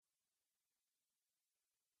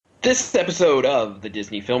This episode of the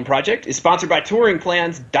Disney Film Project is sponsored by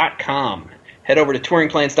TouringPlans.com. Head over to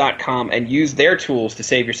TouringPlans.com and use their tools to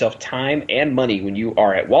save yourself time and money when you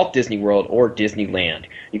are at Walt Disney World or Disneyland.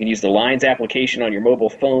 You can use the Lines application on your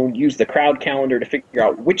mobile phone, use the crowd calendar to figure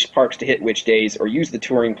out which parks to hit which days, or use the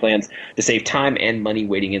Touring Plans to save time and money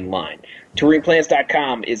waiting in line.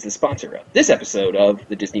 TouringPlans.com is the sponsor of this episode of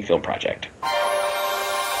the Disney Film Project.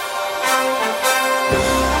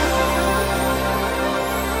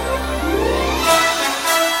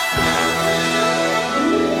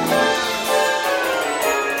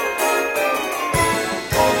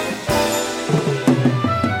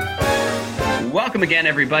 Welcome again,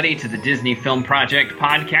 everybody, to the Disney Film Project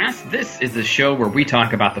podcast. This is the show where we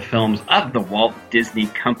talk about the films of the Walt Disney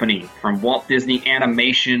Company, from Walt Disney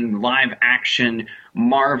Animation, live action,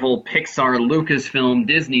 Marvel, Pixar, Lucasfilm,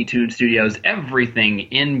 Disney Toon Studios, everything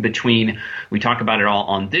in between. We talk about it all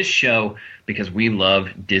on this show because we love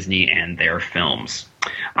Disney and their films.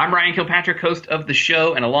 I'm Ryan Kilpatrick, host of the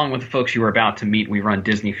show, and along with the folks you are about to meet, we run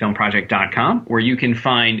DisneyFilmProject.com, where you can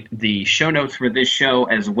find the show notes for this show,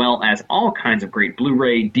 as well as all kinds of great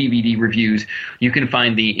Blu-ray, DVD reviews. You can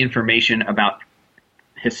find the information about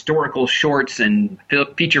historical shorts and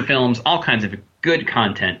feature films, all kinds of good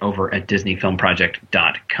content over at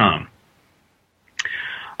DisneyFilmProject.com.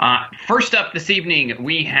 First up this evening,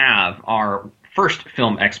 we have our first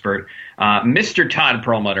film expert, Mr. Todd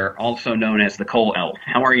Perlmutter, also known as the Coal Elf.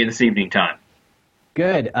 How are you this evening, Todd?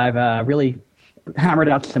 Good. I've really hammered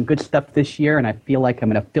out some good stuff this year, and I feel like I'm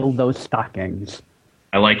going to fill those stockings.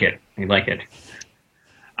 I like it.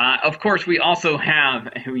 Of course, we also have,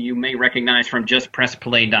 who you may recognize from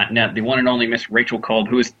JustPressPlay.net, the one and only Miss Rachel Cald,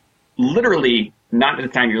 who is literally, not at the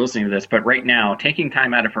time you're listening to this, but right now, taking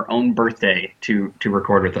time out of her own birthday to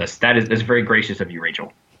record with us. That is very gracious of you,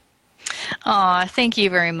 Rachel. Aw, thank you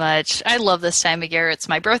very much. I love this time of year. It's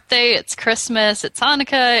my birthday, it's Christmas, it's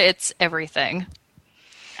Hanukkah, it's everything.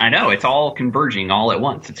 I know, it's all converging all at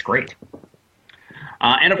once. It's great.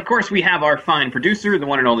 And of course, we have our fine producer, the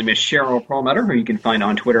one and only Miss Cheryl Perlmutter, who you can find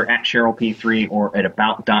on Twitter at CherylP3 or at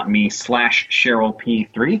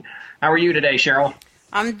about.me/CherylP3. How are you today, Cheryl?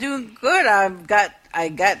 I'm doing good. I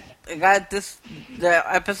got the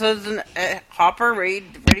episodes in Hopper ready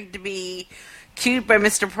to be queued by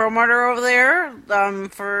Mr. Perlmutter over there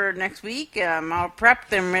for next week. I'm all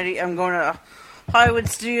prepped. I'm ready. I'm going to Hollywood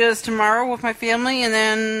Studios tomorrow with my family, and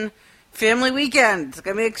then family weekend. It's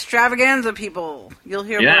going to be extravaganza, people. You'll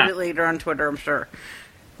hear about it later on Twitter, I'm sure.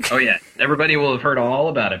 Oh, yeah. Everybody will have heard all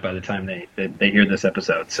about it by the time they hear this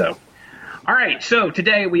episode. So, all right. So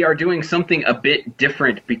today we are doing something a bit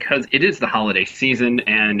different because it is the holiday season,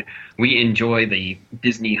 and we enjoy the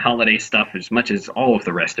Disney holiday stuff as much as all of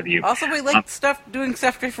the rest of you. Also, we like doing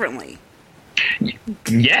stuff differently.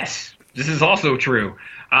 Yes, this is also true.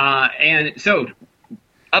 And so,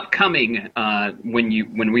 upcoming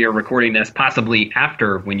when we are recording this, possibly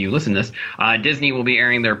after when you listen to this, Disney will be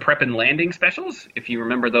airing their Prep and Landing specials. If you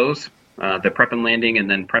remember those, the Prep and Landing and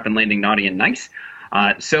then Prep and Landing Naughty and Nice.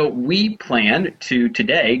 So we plan to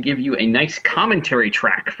today give you a nice commentary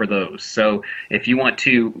track for those. So if you want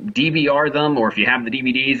to DVR them, or if you have the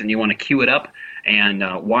DVDs and you want to queue it up and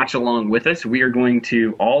watch along with us, we are going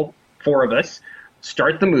to, all four of us,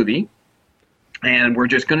 start the movie. And we're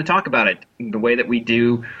just going to talk about it the way that we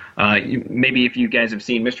do. Maybe if you guys have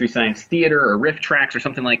seen Mystery Science Theater or Riff Tracks or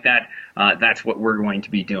something like that, that's what we're going to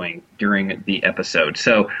be doing during the episode.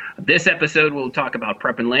 So this episode we'll talk about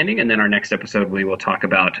Prep and Landing, and then our next episode we will talk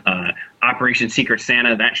about Operation Secret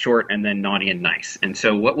Santa, that short, and then Naughty and Nice. And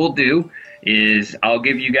so what we'll do is I'll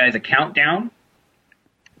give you guys a countdown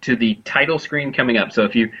to the title screen coming up. So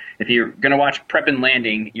if you're going to watch Prep and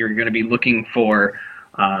Landing, you're going to be looking for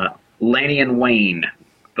Lanny and Wayne,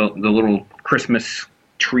 the little Christmas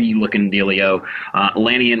tree-looking dealio,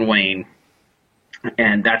 Lanny and Wayne,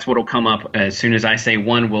 and that's what'll come up as soon as I say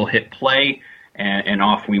one. We'll hit play, and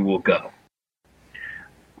off we will go.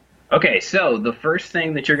 Okay, so the first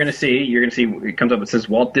thing that you're going to see, it comes up. It says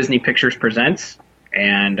Walt Disney Pictures Presents,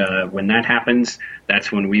 and when that happens,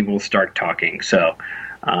 that's when we will start talking. So,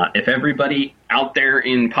 if everybody out there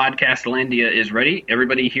in Podcastlandia is ready,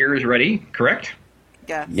 everybody here is ready, correct?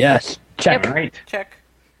 Yeah. Yes. Check. All right. Check.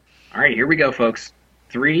 All right, here we go, folks.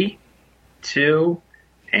 3, 2,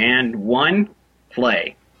 and 1,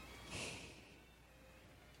 play.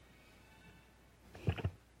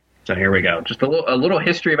 So here we go. Just a little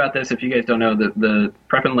history about this. If you guys don't know, the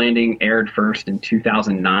Prep and Landing aired first in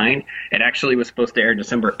 2009. It actually was supposed to air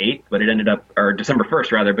December 8th, but it ended up, or December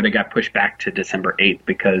 1st rather, but it got pushed back to December 8th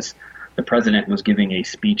because the president was giving a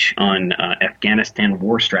speech on Afghanistan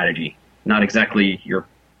war strategy. Not exactly your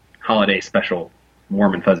holiday special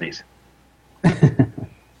warm and fuzzies.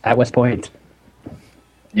 At West Point.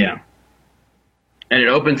 Yeah. And it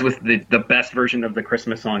opens with the best version of the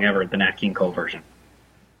Christmas song ever, the Nat King Cole version.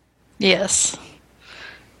 Yes.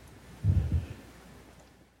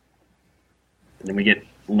 And then we get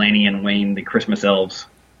Lanny and Wayne, the Christmas elves.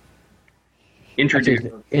 Introduced.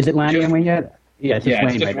 Is it Lanny and Wayne yet? Yeah, it's just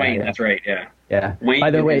Wayne. It's just Wayne. That's right. Yeah. Yeah. Wayne, by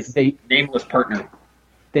the way, they nameless partner.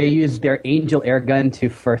 They used their angel air gun to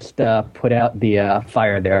first put out the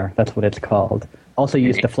fire there. That's what it's called. Also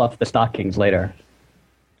used to fluff the stockings later.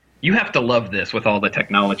 You have to love this with all the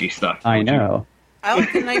technology stuff. I know. I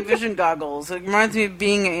like the night vision goggles. It reminds me of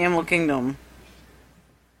being at Animal Kingdom.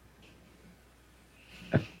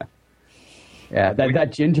 Yeah,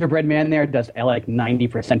 that gingerbread man there does like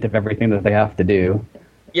 90% of everything that they have to do.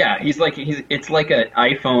 Yeah, it's like an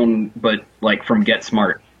iPhone, but like from Get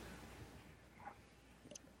Smart.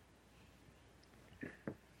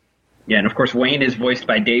 Yeah, and of course Wayne is voiced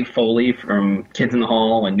by Dave Foley from Kids in the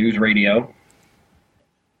Hall and News Radio,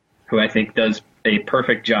 who I think does a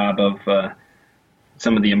perfect job of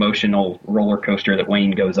some of the emotional roller coaster that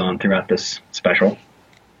Wayne goes on throughout this special.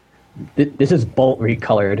 This is Bolt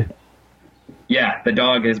recolored. Yeah, the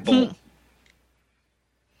dog is Bolt.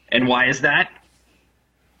 And why is that?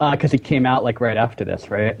 Because he came out like right after this,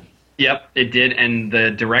 right? Yep, it did. And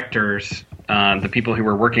the directors, the people who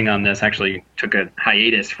were working on this, actually took a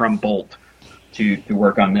hiatus from Bolt to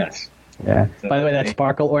work on this. Yeah. So by the way, that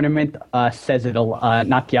sparkle ornament says it'll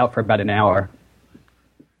knock you out for about an hour.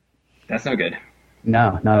 That's no good.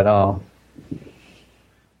 No, not at all.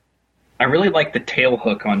 I really like the tail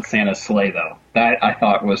hook on Santa's sleigh, though. That I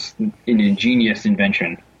thought was an ingenious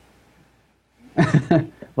invention.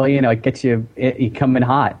 Well, it gets you coming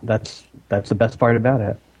hot. That's the best part about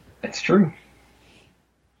it. It's true.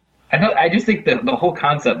 I just think the whole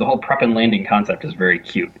concept, the whole prep and landing concept is very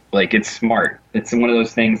cute. Like, it's smart. It's one of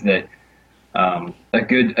those things that a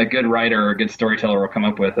good writer or a good storyteller will come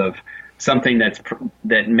up with, of something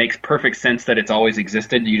that makes perfect sense that it's always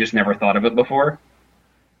existed. You just never thought of it before.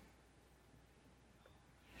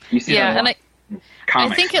 You see that a lot in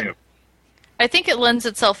comics, too. I think it lends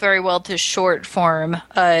itself very well to short form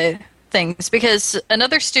things, because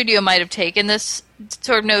another studio might have taken this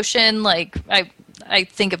sort of notion. Like, I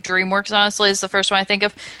think of DreamWorks, honestly, is the first one I think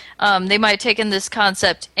of. They might have taken this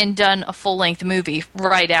concept and done a full-length movie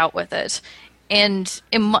right out with it. And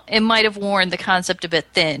it might have worn the concept a bit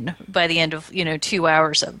thin by the end of 2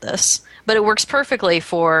 hours of this. But it works perfectly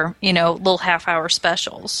for little half-hour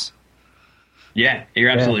specials. Yeah, you're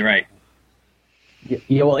absolutely right.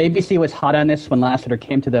 Yeah, well, ABC was hot on this when Lasseter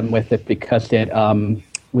came to them with it, because it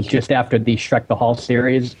was just after the Shrek the Hall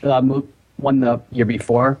series won the year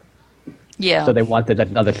before. Yeah. So they wanted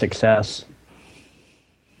another success.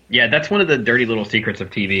 Yeah, that's one of the dirty little secrets of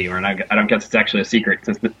TV, or I don't guess it's actually a secret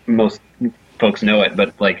since most folks know it,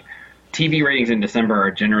 but like TV ratings in December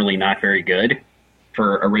are generally not very good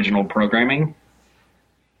for original programming.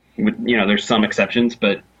 There's some exceptions,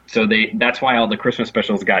 but so that's why all the Christmas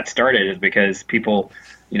specials got started, is because people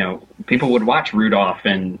would watch Rudolph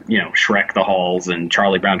and Shrek the Halls and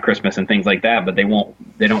Charlie Brown Christmas and things like that, but they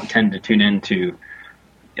don't tend to tune into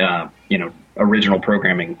original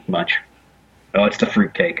programming much. Oh, it's the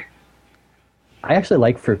fruitcake. I actually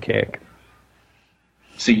like fruitcake.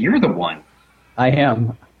 So you're the one. I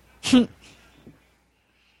am.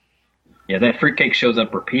 Yeah, that fruitcake shows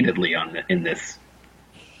up repeatedly in this.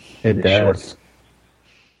 It does. Short.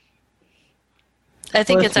 I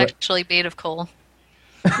think it's actually made of coal.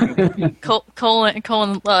 coal and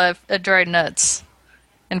dried nuts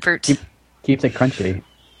and fruit. Keeps it crunchy.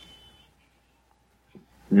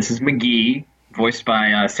 This is McGee, voiced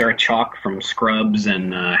by Sarah Chalk from Scrubs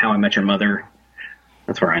and How I Met Your Mother.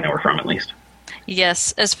 That's where I know her from, at least.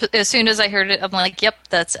 Yes, as soon as I heard it, I'm like, yep,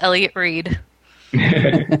 that's Elliot Reed.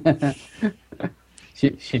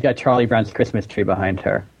 She's got Charlie Brown's Christmas tree behind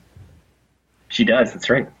her. She does, that's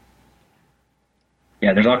right.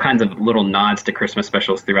 Yeah, there's all kinds of little nods to Christmas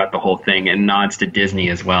specials throughout the whole thing, and nods to Disney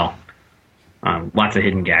as well. Lots of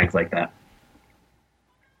hidden gags like that.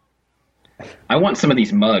 I want some of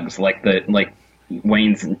these mugs, like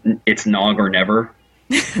Wayne's "It's Nog or Never."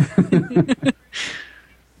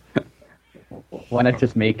 Why not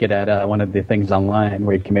just make it at one of the things online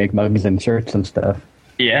where you can make mugs and shirts and stuff?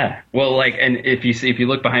 Yeah, well, and if you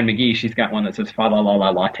look behind McGee, she's got one that says "Fa la la la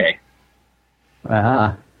latte."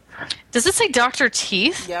 Ah. Does it say Dr.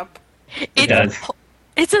 Teeth? Yep. It does.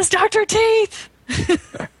 It says Dr. Teeth!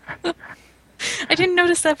 I didn't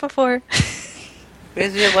notice that before.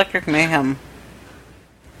 Where's the Electric Mayhem?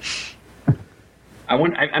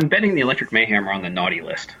 I'm betting the Electric Mayhem are on the naughty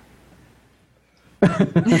list.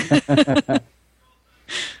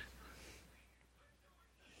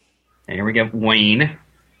 we get Wayne,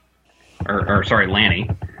 or sorry, Lanny,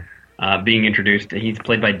 being introduced. He's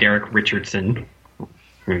played by Derek Richardson,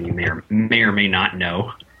 who you may or may not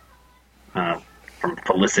know from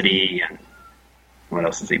Felicity and what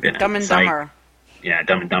else has he been in? Dumb and Dumber. Yeah,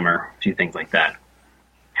 Dumb and Dumber, a few things like that.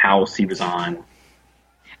 House he was on.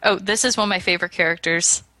 Oh, this is one of my favorite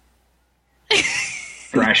characters.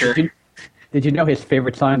 Thrasher. Did you know his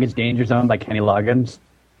favorite song is Danger Zone by Kenny Loggins?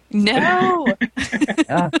 No.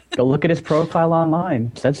 Yeah, go look at his profile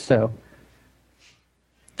online. It says so.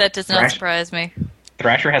 That does not surprise me.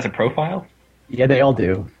 Thrasher has a profile? Yeah, they all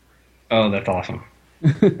do. Oh, that's awesome.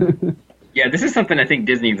 Yeah, this is something I think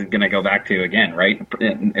Disney's going to go back to again, right?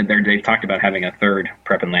 And they've talked about having a third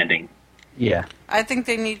Prep and Landing. Yeah. I think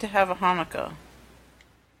they need to have a Hanukkah.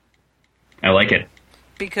 I like it.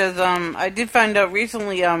 Because I did find out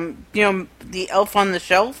recently, the Elf on the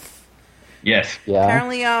Shelf. Yes. Yeah.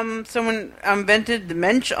 Apparently, someone invented the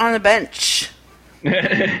mensch on a bench.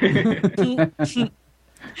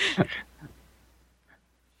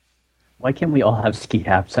 Why can't we all have ski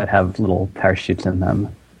hats that have little parachutes in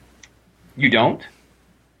them? You don't?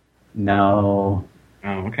 No.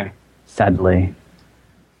 Oh, okay. Sadly.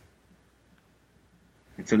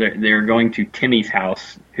 So they're going to Timmy's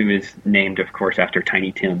house, who is named, of course, after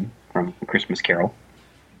Tiny Tim from Christmas Carol.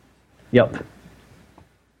 Yep.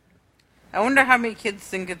 I wonder how many kids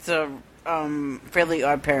think it's a Fairly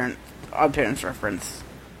Odd Parents reference.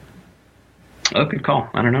 Oh, good call.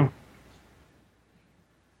 I don't know.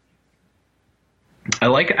 I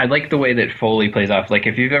like the way that Foley plays off. Like,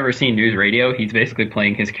 if you've ever seen News Radio, he's basically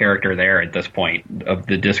playing his character there at this point of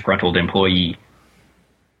the disgruntled employee.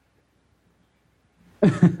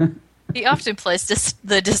 He often plays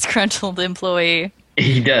the disgruntled employee.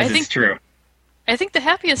 He does. It's true. I think the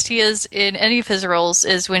happiest he is in any of his roles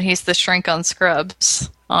is when he's the shrink on Scrubs,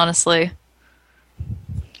 honestly.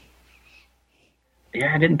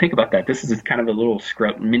 Yeah, I didn't think about that. This is kind of a little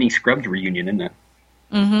mini Scrubs reunion, isn't it?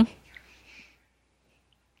 Mm-hmm.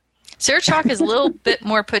 Sarah Chalk is a little bit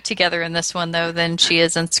more put together in this one, though, than she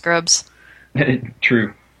is in Scrubs.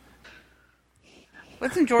 True.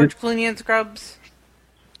 Wasn't George Clooney in Scrubs?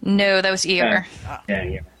 No, that was ER.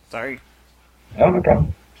 Yeah. Sorry. Oh, no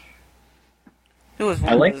problem. Who was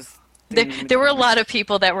one of those? There were a lot of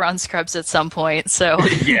people that were on Scrubs at some point, so...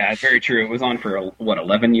 Yeah, very true. It was on for,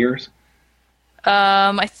 11 years?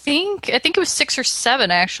 I think it was 6 or 7,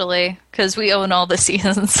 actually, because we own all the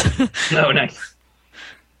seasons. Oh, nice.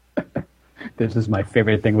 This is my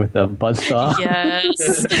favorite thing with the buzzsaw.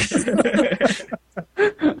 Yes.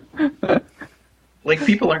 Like,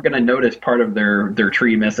 people aren't going to notice part of their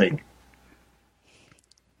tree missing.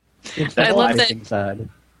 I love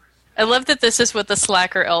that this is what the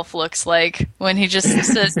slacker elf looks like when he just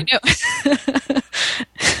says, And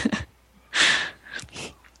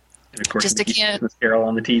of course, just a can. Christmas Carol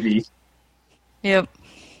on the TV. Yep.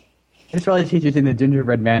 It's probably he's using the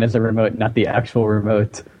gingerbread man as a remote, not the actual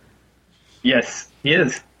remote. Yes, he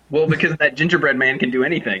is. Well, because that gingerbread man can do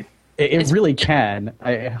anything. It really can.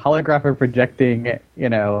 Holographic projecting,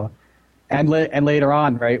 and later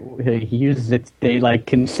on, right? He uses it. They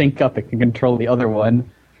can sync up. It can control the other one.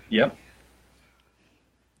 Yep.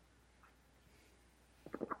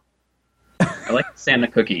 I like Santa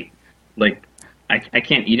cookie. Like, I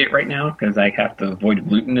can't eat it right now because I have to avoid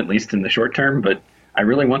gluten, at least in the short term. But I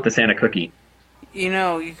really want the Santa cookie.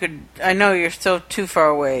 You could. I know you're still too far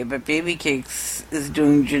away, but Baby Cakes is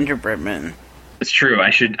doing gingerbread men. It's true. I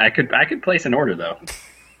could place an order though.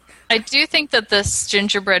 I do think that this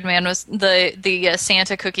gingerbread man was the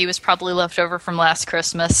Santa cookie was probably left over from last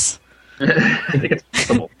Christmas. I think it's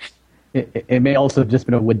possible. It may also have just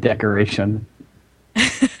been a wood decoration.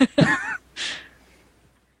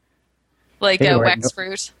 Like They were wax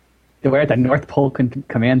fruit. They were at the North Pole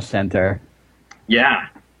Command Center. Yeah.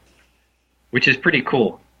 Which is pretty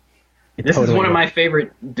cool. This is one of my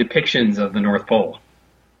favorite depictions of the North Pole.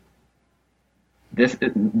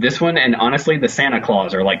 This one, and honestly, the Santa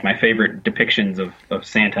Claus are like my favorite depictions of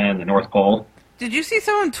Santa and the North Pole. Did you see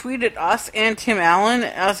someone tweet at us and Tim Allen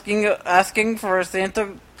asking for a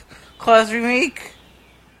Santa Claus remake?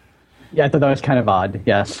 Yeah, I thought that was kind of odd,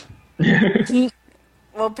 yes.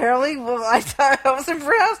 Well, apparently, I was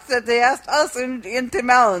impressed that they asked us and Tim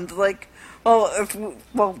Allen. Like,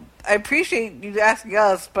 I appreciate you asking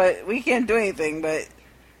us, but we can't do anything, but...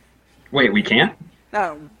 Wait, we can't?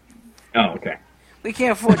 No. Oh, okay. We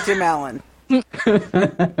can't afford Tim Allen.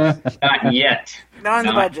 Not yet. Not on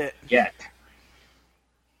the budget. Yet.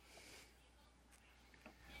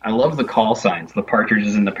 I love the call signs. The partridge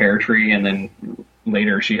is in the pear tree, and then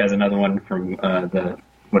later she has another one from the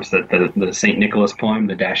what's the Saint Nicholas poem,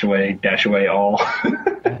 the dash away all.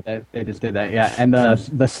 They just did that, yeah. And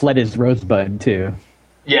the sled is Rosebud too.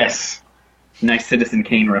 Yes, nice Citizen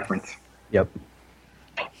Kane reference. Yep.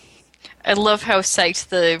 I love how psyched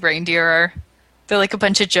the reindeer are. They're like a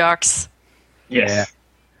bunch of jocks. Yes. Yeah.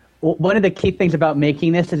 Well, one of the key things about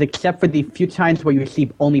making this is, except for the few times where you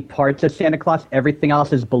see only parts of Santa Claus, everything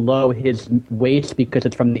else is below his waist because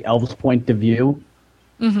it's from the elves' point of view.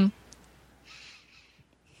 Mm-hmm.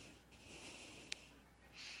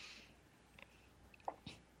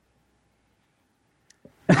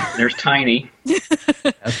 There's Tiny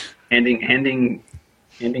handing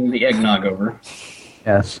the eggnog over.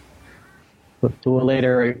 Yes. We'll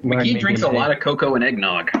later learn McGee drinks a lot of cocoa and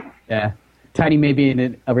eggnog. Yeah. Tiny may be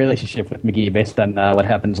in a relationship with McGee based on what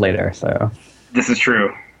happens later. So This is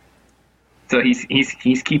true. So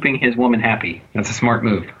he's keeping his woman happy. That's a smart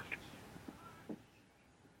move.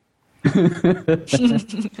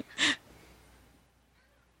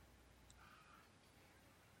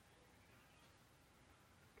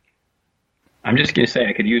 I'm just going to say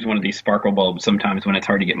I could use one of these sparkle bulbs sometimes when it's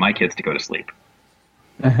hard to get my kids to go to sleep.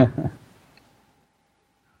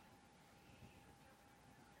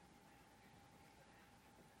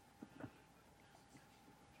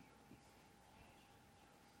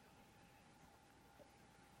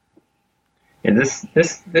 Yeah,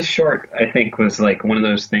 this short, I think, was like one of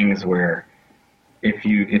those things where if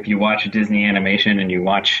you watch Disney animation and you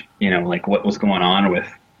watch, like what was going on with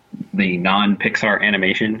the non-Pixar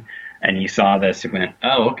animation, and you saw this, you went,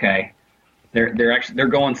 oh, okay, they're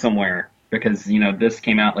going somewhere, because this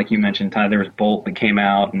came out, like you mentioned, Ty. There was Bolt that came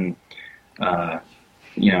out, and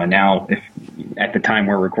now, if at the time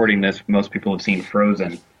we're recording this, most people have seen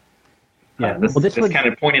Frozen. Yeah, this kind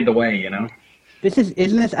of pointed the way, isn't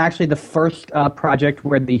this actually the first project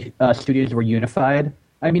where the studios were unified?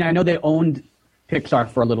 I mean, I know they owned Pixar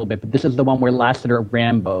for a little bit, but this is the one where Lasseter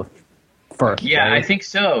ran both first. Yeah, right? I think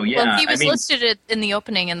so. Yeah, Well, he was listed in the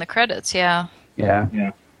opening in the credits. Yeah. Yeah.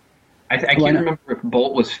 Yeah. I can't remember if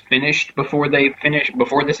Bolt was finished before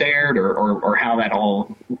this aired, or how that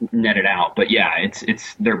all netted out. But yeah,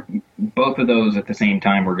 it's they're both of those at the same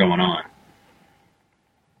time were going on,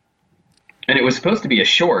 and it was supposed to be a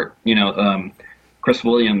short. Chris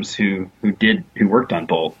Williams, who worked on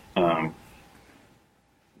Bolt,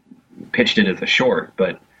 pitched it as a short,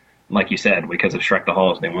 but like you said, because of Shrek the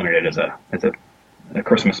Halls, they wanted it as a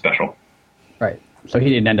Christmas special. Right. So he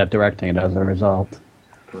didn't end up directing it as a result.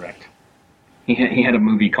 Correct. He had a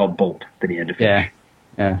movie called Bolt that he had to finish.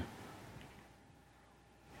 Yeah.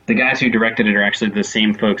 The guys who directed it are actually the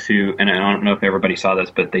same folks who, and I don't know if everybody saw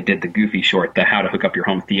this, but they did the Goofy short, the How to Hook Up Your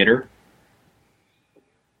Home Theater.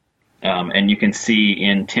 And you can see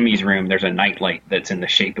in Timmy's room, there's a nightlight that's in the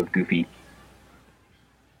shape of Goofy.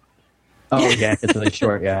 Oh, yeah, it's really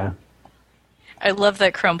short, yeah. I love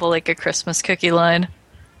that crumble like a Christmas cookie line.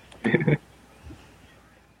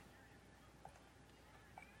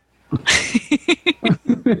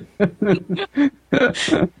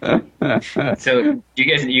 So, do you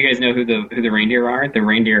guys know who the reindeer are? The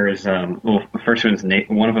reindeer is the first one is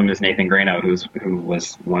one of them is Nathan Grano, who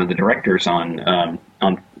was one of the directors on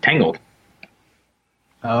Tangled.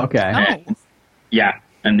 Oh, okay. Yeah,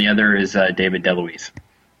 and the other is David DeLuise.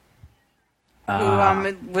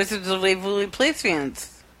 Who Wizards of Waverly Place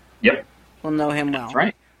fans Yep, will know him well. that's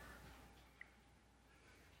right.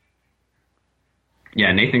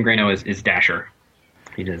 Yeah, Nathan Grano is Dasher.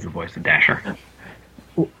 He does the voice of Dasher.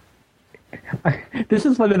 This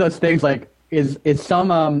is one of those things, like, is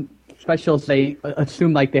some specials, they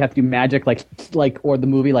assume, like, they have to do magic, like or the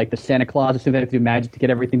movie, like the Santa Claus, assume they have to do magic to get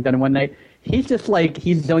everything done in one night. He's just, like,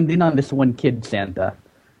 he's zoned in on this one kid Santa.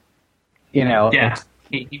 Yeah,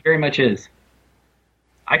 he very much is.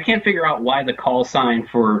 I can't figure out why the call sign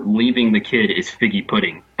for leaving the kid is figgy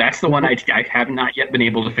pudding. That's the one I have not yet been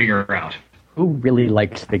able to figure out. Who really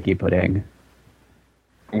likes figgy pudding?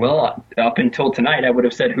 Well, up until tonight, I would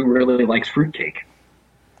have said who really likes fruitcake.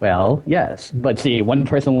 Well, yes. But see, one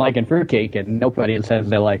person liking fruitcake and nobody says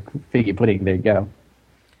they like figgy pudding. There you go.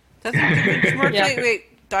 That's Doofenshmirtz. Yeah.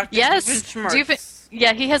 Wait, Dr. Yes. Doofenshmirtz.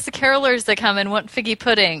 Yeah, he has the carolers that come and want figgy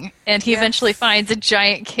pudding, and he eventually finds a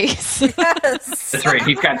giant case. Yes. That's right.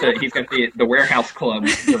 He's got the warehouse club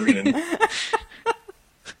version.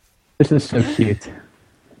 This is so cute.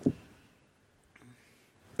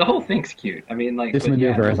 The whole thing's cute. I mean, like This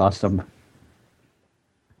maneuver is awesome.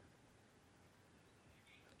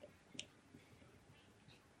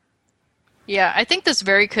 Yeah, I think this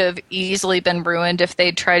very could have easily been ruined if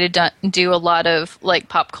they tried to do a lot of like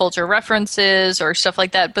pop culture references or stuff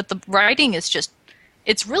like that. But the writing is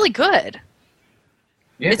it's really good.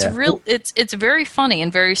 Yeah. It's real. It's very funny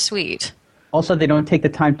and very sweet. Also, they don't take the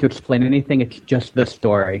time to explain anything. It's just the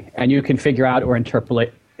story, and you can figure out or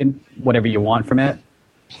interpolate whatever you want from it.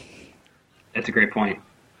 That's a great point.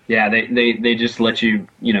 Yeah, they just let you,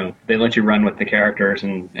 they let you run with the characters,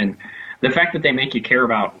 and the fact that they make you care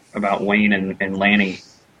about Wayne and Lanny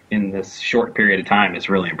in this short period of time is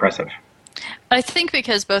really impressive. I think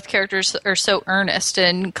because both characters are so earnest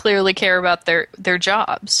and clearly care about their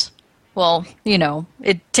jobs. Well,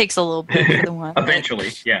 it takes a little bit for the one. Eventually,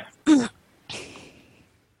 yeah.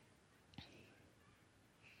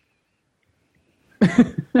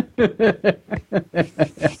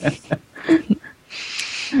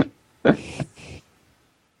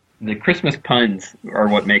 The Christmas puns are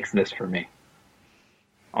what makes this for me.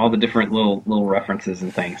 All the different little references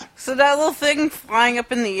and things. So that little thing flying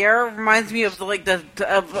up in the air reminds me of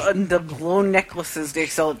the glow necklaces they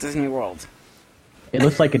sell at Disney World. It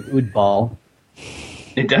looks like an oud ball.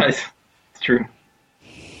 It does. It's true.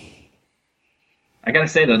 I gotta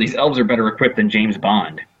say though, these elves are better equipped than James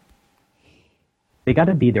Bond. They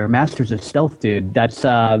gotta be. They're masters of stealth, dude. That's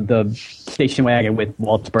the station wagon with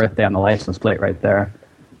Walt's birthday on the license plate right there.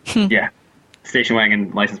 Yeah. Station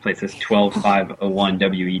wagon license plate says 12501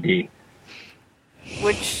 WED.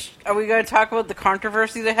 Which, are we going to talk about the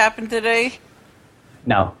controversy that happened today?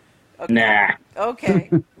 No. Okay. Nah.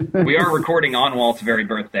 Okay. We are recording on Walt's very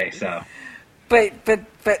birthday, so. But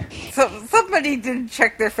somebody didn't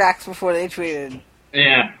check their facts before they tweeted.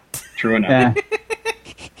 Yeah. True enough. Yeah.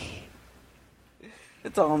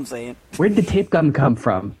 That's all I'm saying. Where did the tape gun come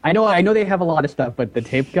from? I know they have a lot of stuff, but the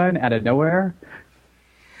tape gun out of nowhere?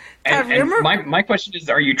 And my question is,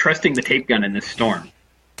 are you trusting the tape gun in this storm?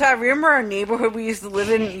 Todd, remember our neighborhood we used to live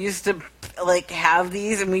in used to have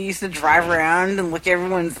these, and we used to drive around and look at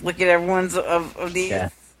everyone's of these. Yeah.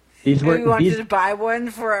 We wanted to buy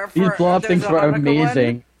one for these blow up there's things a were Hanukkah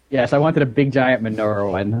amazing. one. Yes, I wanted a big giant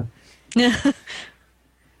menorah one.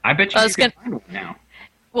 I bet you can find one now.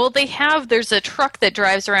 Well, there's a truck that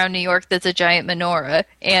drives around New York that's a giant menorah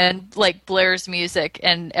and blares music,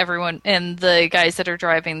 and the guys that are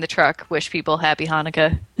driving the truck wish people happy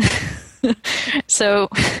Hanukkah. So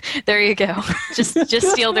there you go.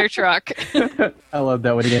 Just steal their truck. I love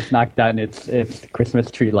that when he gets knocked down, it's Christmas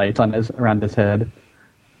tree lights around his head.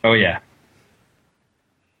 Oh yeah.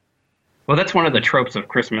 Well, that's one of the tropes of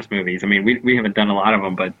Christmas movies. I mean, we haven't done a lot of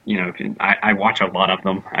them, but I watch a lot of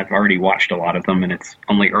them. I've already watched a lot of them, and it's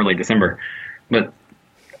only early December. But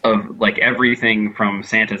of everything from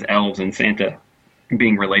Santa's elves and Santa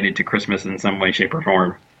being related to Christmas in some way, shape, or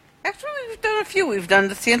form. Actually, we've done a few. We've done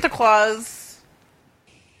the Santa Claus.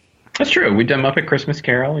 That's true. We've done Muppet Christmas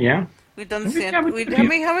Carol. Yeah. We've done the Santa. How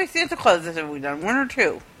many Santa Clauses have we done? One or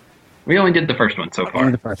two? We only did the first one so far.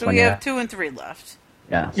 The first So one, we have 2 and 3 left.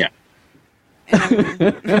 Yeah. Yeah.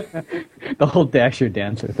 The whole Dasher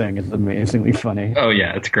Dancer thing is amazingly funny. Oh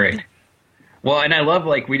yeah, it's great. Well, and I love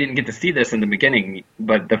we didn't get to see this in the beginning,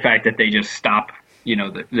 but the fact that they just stop,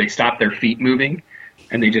 they stop their feet moving,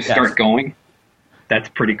 and they just start going. That's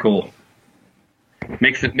pretty cool.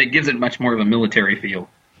 It gives it much more of a military feel.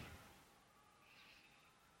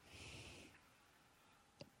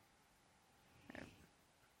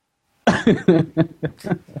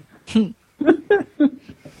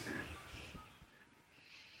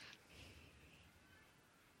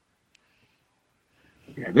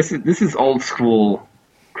 Yeah, this is old school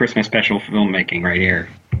Christmas special filmmaking right here.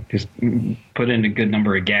 Just put in a good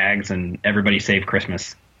number of gags and everybody save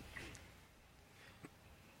Christmas.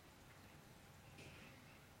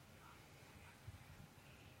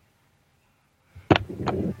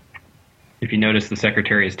 If you notice, the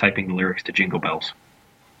secretary is typing the lyrics to Jingle Bells.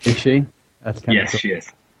 Is she? That's kind of Yes, cool. she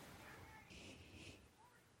is.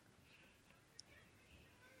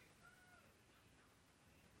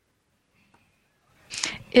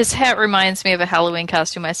 His hat reminds me of a Halloween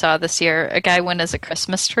costume I saw this year. A guy went as a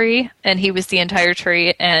Christmas tree, and he was the entire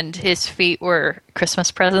tree, and his feet were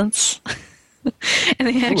Christmas presents. And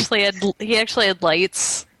he actually had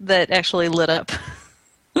lights that actually lit up.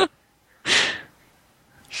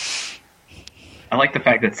 I like the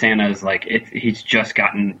fact that Santa is he's just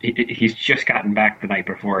gotten back the night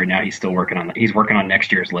before, and now he's still working on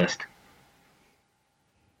next year's list.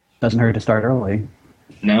 Doesn't hurt to start early.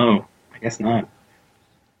 No, I guess not.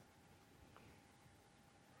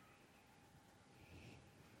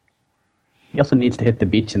 He also needs to hit the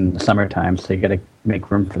beach in the summertime, so you got to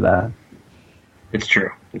make room for that. It's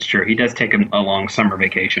true. It's true. He does take a long summer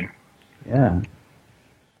vacation. Yeah.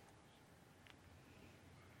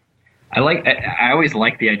 I always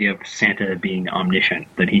like the idea of Santa being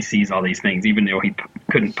omniscient, that he sees all these things, even though he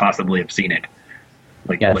couldn't possibly have seen it.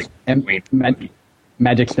 Yes. And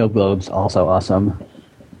Magic snow globes, also awesome.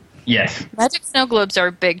 Yes, Magic snow globes are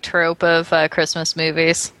a big trope of Christmas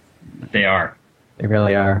movies. they are. They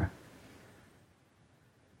really are.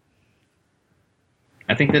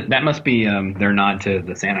 I think that must be their nod to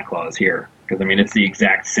the Santa Claus here, because I mean it's the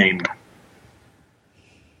exact same.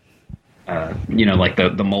 Like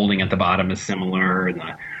the molding at the bottom is similar, and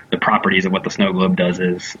the properties of what the snow globe does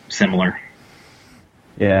is similar.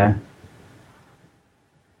 Yeah.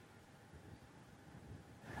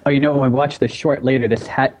 Oh, when we watch the short later, this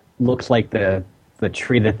hat looks like the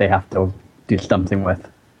tree that they have to do something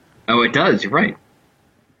with. Oh, it does. You're right.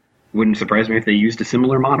 Wouldn't surprise me if they used a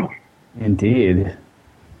similar model. Indeed.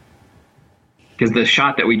 Because the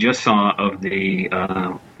shot that we just saw of the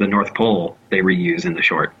North Pole, they reuse in the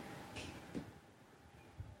short.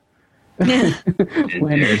 And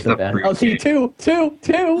there's the best. Oh, see, two.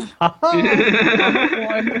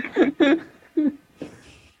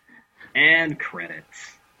 And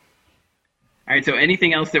credits. All right. So,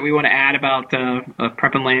 anything else that we want to add about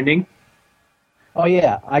Prep and Landing? Oh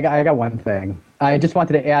yeah, I got one thing. I just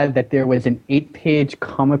wanted to add that there was an 8-page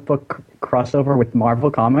comic book crossover with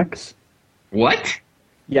Marvel Comics. What?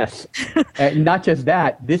 Yes. Not just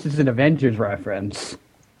that. This is an Avengers reference.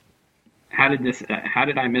 How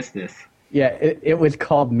did I miss this? Yeah, it was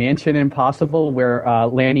called Mansion Impossible, where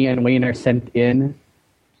Lanny and Wayne are sent in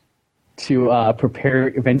to prepare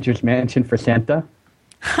Avengers Mansion for Santa.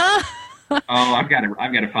 Oh, I've got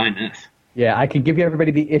to find this. Yeah, I can give you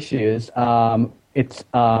everybody the issues. It's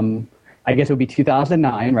I guess it would be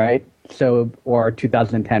 2009, right? So or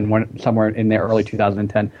 2010, somewhere in there, early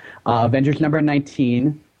 2010. Avengers number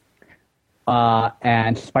 19,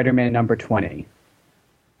 and Spider-Man number 20.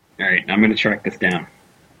 All right, I'm going to track this down.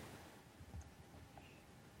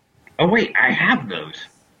 Oh wait, I have those.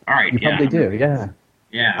 All right, You probably do, yeah.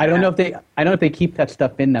 Yeah. I don't know if they keep that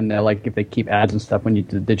stuff in them. They're like if they keep ads and stuff when you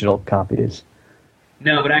do digital copies.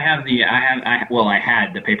 No, but I had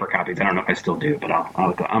the paper copies. I don't know if I still do, but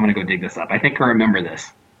I'm going to go dig this up. I think I remember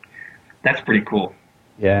this. That's pretty cool.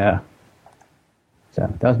 Yeah.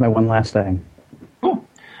 So that was my one last thing. Cool.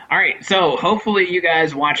 All right, so hopefully you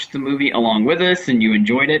guys watched the movie along with us and you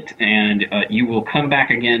enjoyed it, and you will come back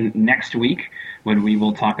again next week when we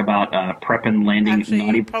will talk about Prep and Landing. Actually,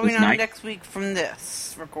 Naughty probably Versus not Nice. next week from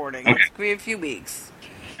this recording. Okay. It's going to be a few weeks.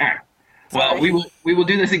 All right. Well, we will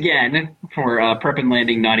do this again for Prep and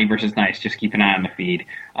Landing Naughty versus Nice. Just keep an eye on the feed,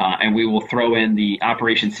 and we will throw in the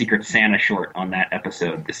Operation Secret Santa short on that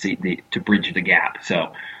episode to bridge the gap.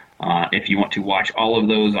 So, if you want to watch all of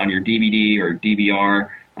those on your DVD or DVR,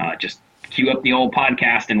 just queue up the old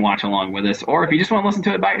podcast and watch along with us. Or if you just want to listen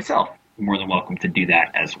to it by yourself, you're more than welcome to do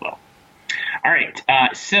that as well. All right.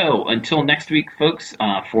 So until next week, folks.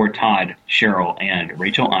 For Todd, Cheryl, and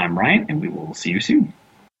Rachel, I'm Ryan, and we will see you soon.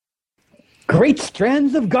 Great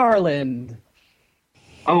strands of garland.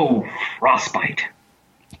 Oh, frostbite.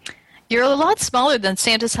 You're a lot smaller than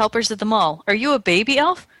Santa's helpers at the mall. Are you a baby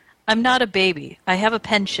elf? I'm not a baby. I have a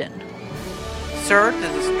pension. Sir,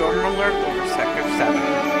 there's a storm alert over Sector 7.